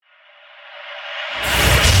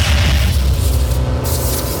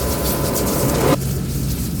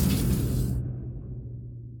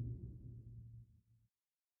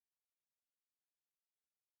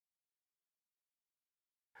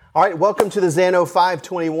All right, welcome to the Xano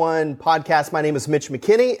 521 podcast. My name is Mitch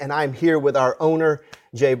McKinney, and I'm here with our owner,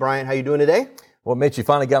 Jay Bryant. How you doing today? Well, Mitch, you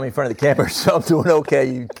finally got me in front of the camera, so I'm doing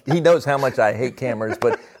okay. He knows how much I hate cameras,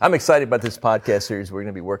 but I'm excited about this podcast series we're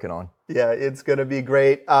going to be working on. Yeah, it's going to be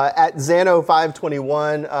great. At Xano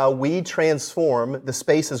 521, we transform the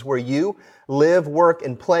spaces where you live, work,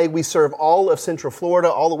 and play. We serve all of Central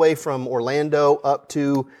Florida, all the way from Orlando up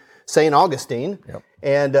to St. Augustine. Yep.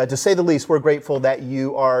 And to say the least, we're grateful that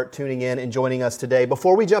you are tuning in and joining us today.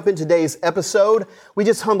 Before we jump into today's episode, we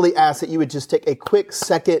just humbly ask that you would just take a quick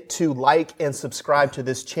second to like and subscribe to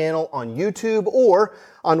this channel on YouTube or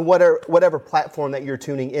on whatever platform that you're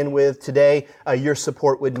tuning in with today. Your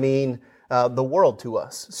support would mean the world to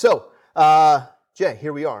us. So, Jay,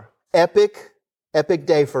 here we are. Epic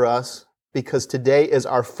day for us because today is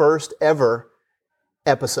our first ever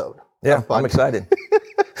episode. Yeah, I'm excited.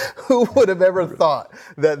 Who would have ever thought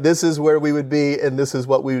that this is where we would be and this is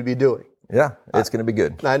what we would be doing? Yeah, it's going to be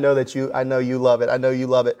good. I know you love it.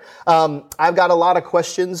 I've got a lot of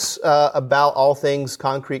questions about all things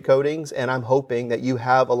concrete coatings, and I'm hoping that you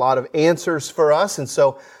have a lot of answers for us. And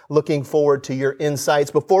so looking forward to your insights.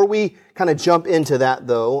 Before we kind of jump into that,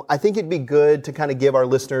 though, I think it'd be good to kind of give our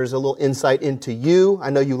listeners a little insight into you. I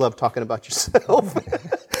know you love talking about yourself.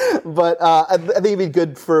 But I think it'd be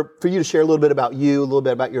good for you to share a little bit about you, a little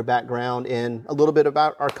bit about your background, and a little bit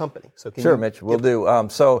about our company. So Sure, Mitch, we'll do.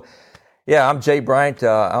 Yeah, I'm Jay Bryant.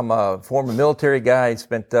 I'm a former military guy.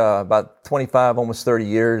 Spent about 25, almost 30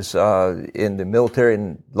 years in the military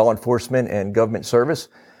and law enforcement and government service.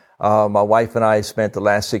 My wife and I spent the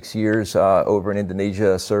last 6 years over in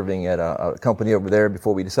Indonesia serving at a company over there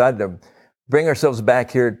before we decided to bring ourselves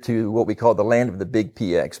back here to what we call the land of the big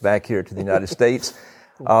PX, back here to the United States.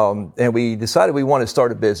 And we decided we wanted to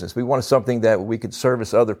start a business. We wanted something that we could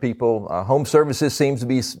service other people. Home services seems to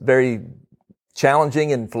be very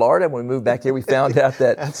challenging in Florida. When we moved back here, we found out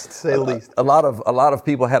that that's to say the least. A lot of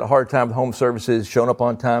people had a hard time with home services, showing up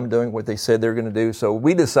on time, doing what they said they were going to do. So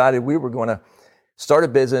we decided we were going to start a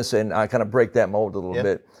business and kind of break that mold a little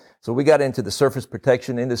bit. So we got into the surface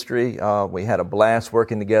protection industry. We had a blast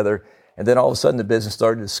working together. And then all of a sudden the business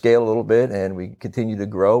started to scale a little bit and we continued to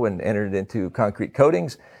grow and entered into concrete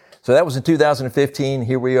coatings. So that was in 2015.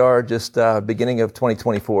 Here we are just beginning of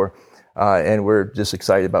 2024. And we're just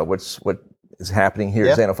excited about what is happening here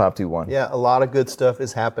at Xano 521. Yeah, a lot of good stuff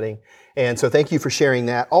is happening. And so thank you for sharing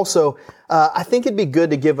that. Also, I think it'd be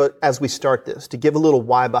good to as we start this, to give a little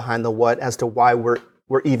why behind the what as to why we're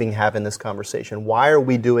even having this conversation. Why are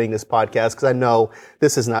we doing this podcast? Because I know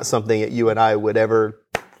this is not something that you and I would ever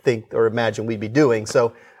think or imagine we'd be doing.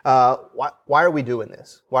 So why are we doing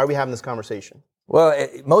this? Why are we having this conversation? Well,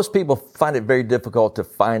 most people find it very difficult to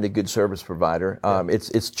find a good service provider.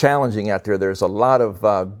 It's challenging out there. There's a lot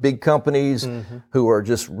of big companies who are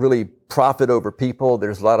just really profit over people.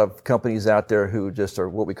 There's a lot of companies out there who just are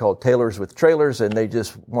what we call tailors with trailers, and they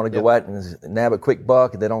just want to go out and nab a quick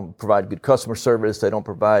buck. They don't provide good customer service. They don't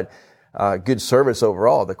provide good service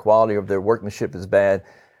overall. The quality of their workmanship is bad.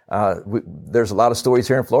 There's a lot of stories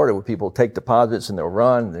here in Florida where people take deposits and they'll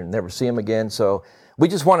run and never see them again. So we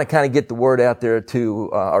just want to kind of get the word out there to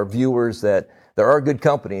our viewers that there are good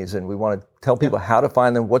companies, and we want to tell people how to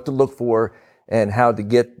find them, what to look for, and how to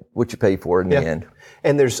get what you pay for in the end.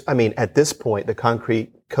 And at this point, the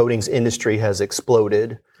concrete coatings industry has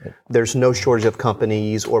exploded. There's no shortage of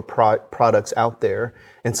companies or products out there.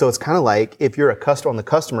 And so it's kind of like if you're a customer on the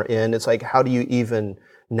customer end, it's like, how do you even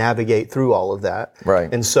navigate through all of that?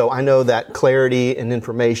 Right. And so I know that clarity and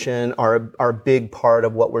information are a big part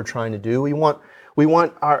of what we're trying to do. We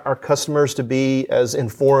want our customers to be as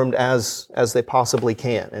informed as they possibly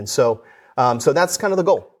can. And so that's kind of the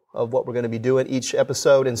goal of what we're going to be doing each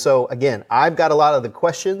episode. And so again, I've got a lot of the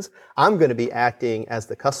questions. I'm going to be acting as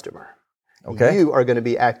the customer. Okay. You are going to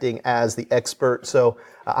be acting as the expert. So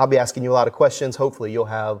I'll be asking you a lot of questions. Hopefully you'll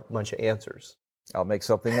have a bunch of answers. I'll make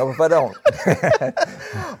something up if I don't.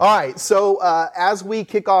 All right. So as we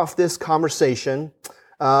kick off this conversation,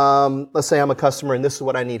 let's say I'm a customer and this is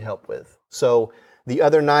what I need help with. So the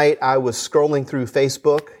other night I was scrolling through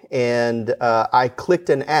Facebook and I clicked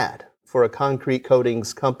an ad for a concrete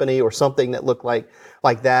coatings company or something that looked like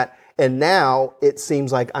that. And now it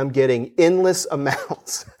seems like I'm getting endless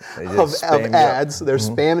amounts of ads. They're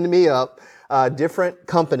spamming me up, different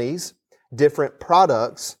companies, different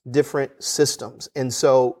products, different systems. And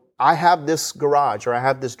so I have this garage or I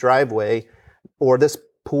have this driveway or this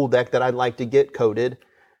pool deck that I'd like to get coated.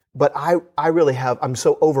 But I really I'm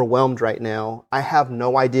so overwhelmed right now. I have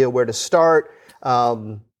no idea where to start.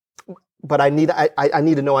 But I need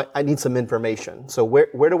to know, I need some information. So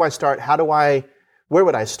where do I start? How do I where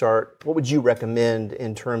would I start? What would you recommend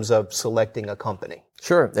in terms of selecting a company?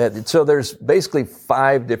 Sure. So there's basically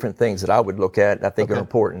 5 different things that I would look at I think are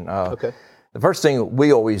important. Okay. The first thing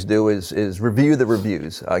we always do is review the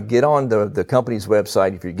reviews. Get on the company's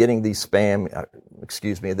website. If you're getting these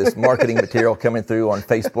this marketing material coming through on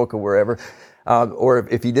Facebook or wherever, or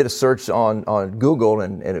if you did a search on Google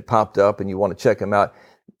and it popped up and you want to check them out,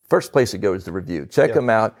 first place to go is the review. Check them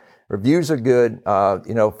out. Reviews are good. 4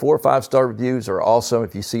 or 5 star reviews are awesome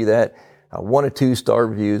if you see that. 1 or 2 star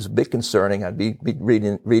reviews, a bit concerning. I'd be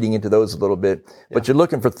reading into those a little bit. But you're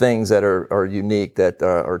looking for things that are unique, that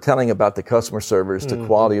are telling about the customer service, the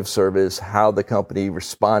quality of service, how the company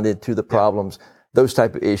responded to the problems, those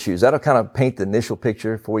type of issues. That'll kind of paint the initial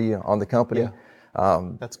picture for you on the company.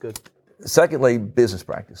 Yeah. That's good. Secondly, business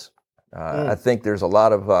practice. I think there's a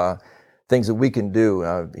lot of things that we can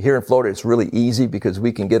do. Here in Florida, it's really easy because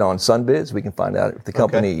we can get on Sunbiz. We can find out if the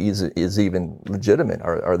company is even legitimate.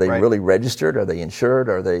 Are they really registered? Are they insured?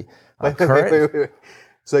 Are they current? Wait.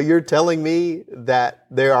 So you're telling me that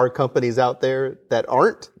there are companies out there that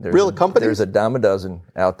aren't real companies? There's a dime a dozen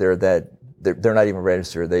out there that they're not even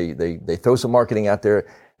registered. They throw some marketing out there.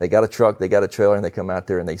 They got a truck, they got a trailer, and they come out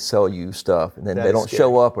there and they sell you stuff. And then they don't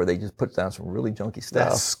show up, or they just put down some really junky stuff.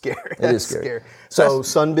 That's scary. It is scary. So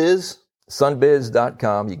Sunbiz?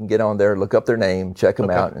 Sunbiz.com. You can get on there, look up their name, check them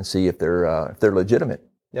out, and see if they're legitimate.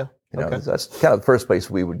 Yeah. That's kind of the first place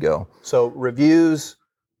we would go. So reviews,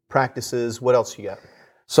 practices, what else you got?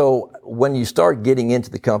 So when you start getting into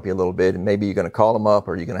the company a little bit, and maybe you're going to call them up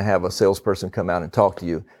or you're going to have a salesperson come out and talk to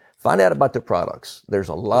you, find out about their products. There's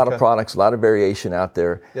a lot of products, a lot of variation out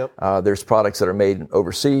there. Yep. There's products that are made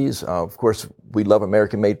overseas. Of course, we love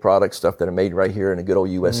American-made products, stuff that are made right here in the good old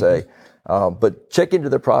USA. But check into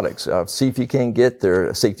their products. See if you can get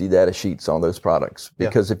their safety data sheets on those products.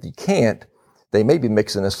 Because if you can't, they may be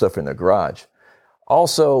mixing this stuff in their garage.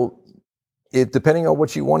 Also, depending on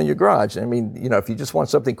what you want in your garage. I mean, if you just want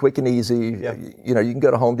something quick and easy, you can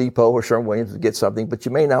go to Home Depot or Sherwin-Williams to get something, but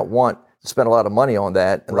you may not want to spend a lot of money on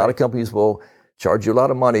that. A lot of companies will charge you a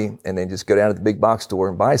lot of money and then just go down to the big box store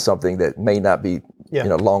and buy something that may not be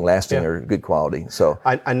long lasting or good quality. So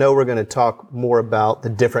I know we're going to talk more about the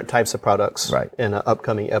different types of products in an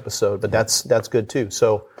upcoming episode, but that's good too.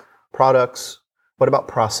 So products, what about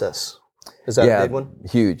process? Is that a big one?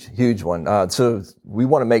 Huge one. So we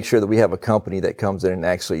want to make sure that we have a company that comes in and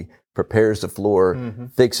actually prepares the floor,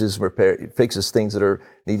 fixes things that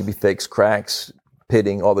need to be fixed, cracks,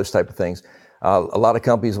 pitting, all those type of things. A lot of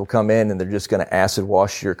companies will come in and they're just going to acid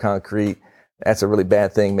wash your concrete. That's a really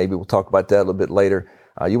bad thing. Maybe we'll talk about that a little bit later.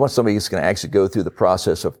 You want somebody who's going to actually go through the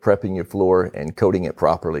process of prepping your floor and coating it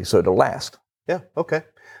properly so it'll last. Yeah. Okay.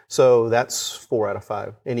 So that's 4 out of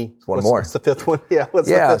 5. One more. What's the 5th one? Yeah. What's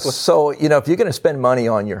the 5th one? So, if you're going to spend money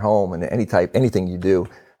on your home and anything you do,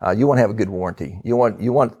 you want to have a good warranty. You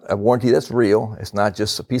want a warranty that's real. It's not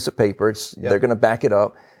just a piece of paper. They're going to back it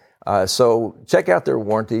up. So check out their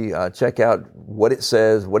warranty. Check out what it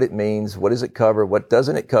says, what it means, what does it cover, what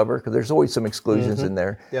doesn't it cover, because there's always some exclusions in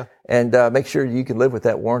there. Yeah. And make sure you can live with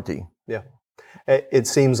that warranty. Yeah. It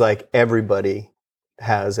seems like everybody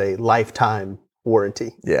has a lifetime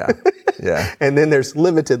warranty. Yeah. And then there's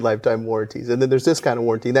limited lifetime warranties. And then there's this kind of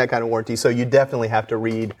warranty, that kind of warranty. So you definitely have to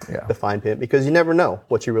read the fine print because you never know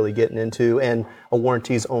what you're really getting into. And a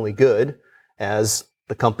warranty is only good as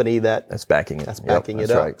the company that's backing it. That's up.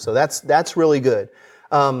 Right. So that's really good.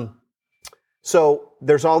 So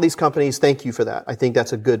there's all these companies. Thank you for that. I think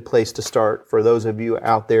that's a good place to start for those of you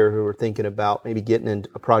out there who are thinking about maybe getting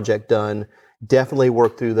a project done. Definitely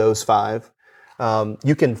work through those 5.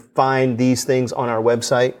 You can find these things on our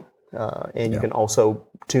website, and you can also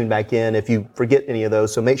tune back in if you forget any of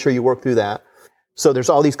those. So make sure you work through that. So there's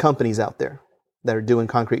all these companies out there that are doing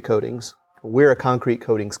concrete coatings. We're a concrete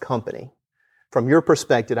coatings company. From your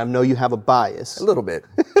perspective, I know you have a bias. A little bit.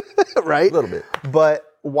 Right? A little bit. But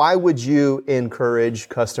why would you encourage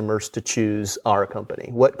customers to choose our company?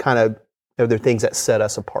 What kind of are there things that set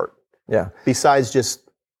us apart? Yeah. Besides just,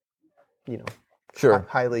 sure.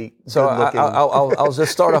 highly so good-looking. I'll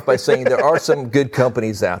just start off by saying there are some good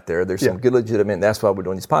companies out there. There's some good legitimate, and that's why we're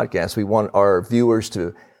doing these podcasts. We want our viewers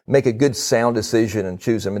to make a good sound decision and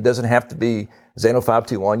choose them. It doesn't have to be Zano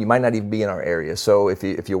 521. You might not even be in our area. So if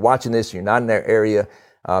you're watching this, you're not in our area,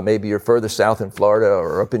 maybe you're further south in Florida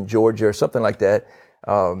or up in Georgia or something like that,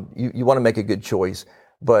 you want to make a good choice.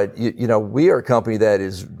 But, we are a company that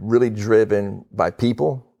is really driven by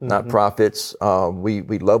people, not profits. We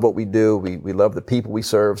love what we do. We love the people we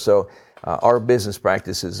serve. So our business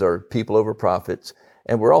practices are people over profits.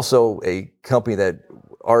 And we're also a company that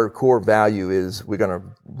our core value is we're going to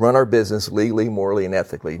run our business legally, morally, and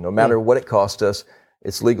ethically. No matter what it costs us,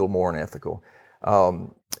 it's legal, moral, and ethical.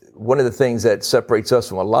 One of the things that separates us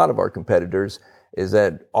from a lot of our competitors is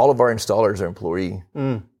that all of our installers are employee,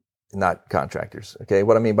 not contractors. Okay,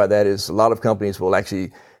 what I mean by that is a lot of companies will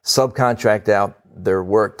actually subcontract out their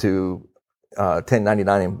work to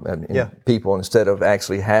 1099 people instead of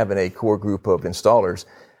actually having a core group of installers.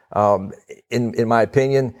 In my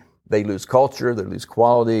opinion, they lose culture, they lose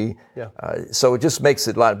quality. So it just makes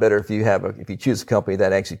it a lot better if you choose a company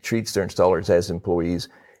that actually treats their installers as employees.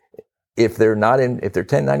 If they're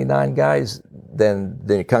 1099 guys, then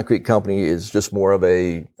the concrete company is just more of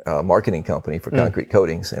a marketing company for concrete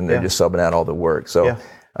coatings, and they're just subbing out all the work. So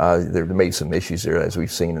there may be some issues there, as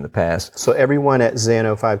we've seen in the past. So everyone at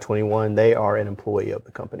Zano 521, they are an employee of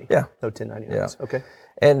the company. Yeah. No 1099s. Yeah. Okay.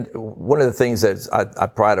 And one of the things that I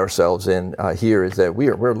pride ourselves in here is that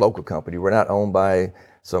we're a local company. We're not owned by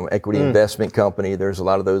some equity investment company. There's a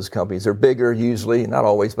lot of those companies. They're bigger usually, not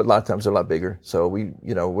always, but a lot of times they're a lot bigger. So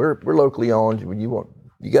we're locally owned. When you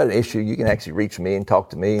got an issue, you can actually reach me and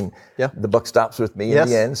talk to me, and the buck stops with me in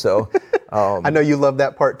the end. So I know you love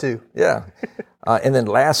that part too. Yeah. And then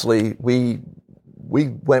lastly, we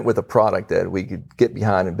went with a product that we could get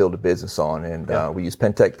behind and build a business on. And we use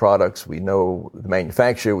Pentec products. We know the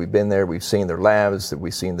manufacturer. We've been there. We've seen their labs.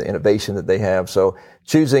 We've seen the innovation that they have. So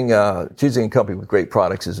choosing a company with great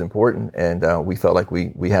products is important. And we felt like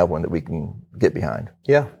we have one that we can get behind.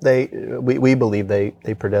 Yeah, we believe they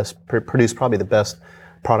produce probably the best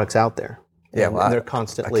products out there. Yeah, well, and they're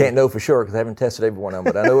constantly. I can't know for sure because I haven't tested every one of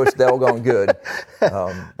them, but I know it's doggone good.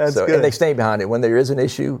 That's good. And they stand behind it. When there is an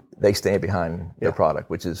issue, they stand behind their product,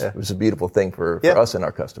 which is a beautiful thing for us and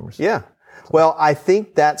our customers. Yeah. Well, I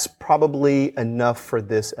think that's probably enough for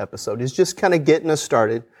this episode. It's just kind of getting us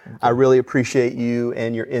started. Okay. I really appreciate you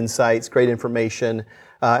and your insights, great information,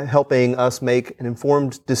 helping us make an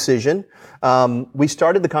informed decision. We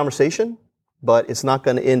started the conversation, but it's not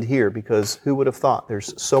going to end here because who would have thought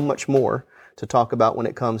there's so much more to talk about when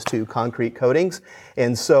it comes to concrete coatings.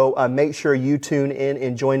 And so make sure you tune in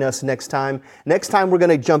and join us next time. Next time, we're going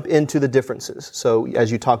to jump into the differences. So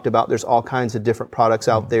as you talked about, there's all kinds of different products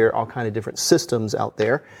out there, all kinds of different systems out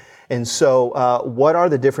there. And so what are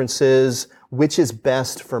the differences? Which is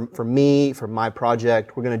best for me, for my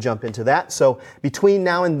project? We're going to jump into that. So between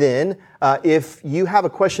now and then, if you have a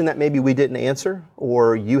question that maybe we didn't answer,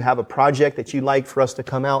 or you have a project that you'd like for us to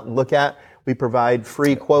come out and look at, we provide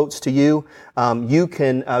free quotes to you. You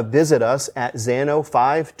can visit us at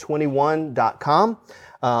Zano521.com.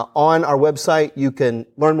 On our website, you can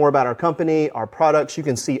learn more about our company, our products. You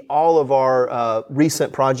can see all of our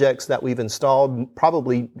recent projects that we've installed,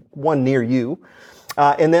 probably one near you.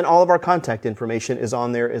 And then all of our contact information is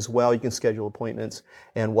on there as well. You can schedule appointments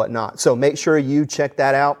and whatnot. So make sure you check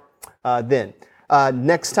that out then.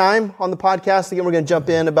 Next time on the podcast, again, we're going to jump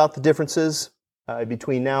in about the differences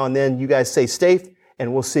between now and then. You guys stay safe,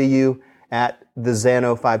 and we'll see you at the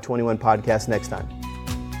Zano 521 podcast next time.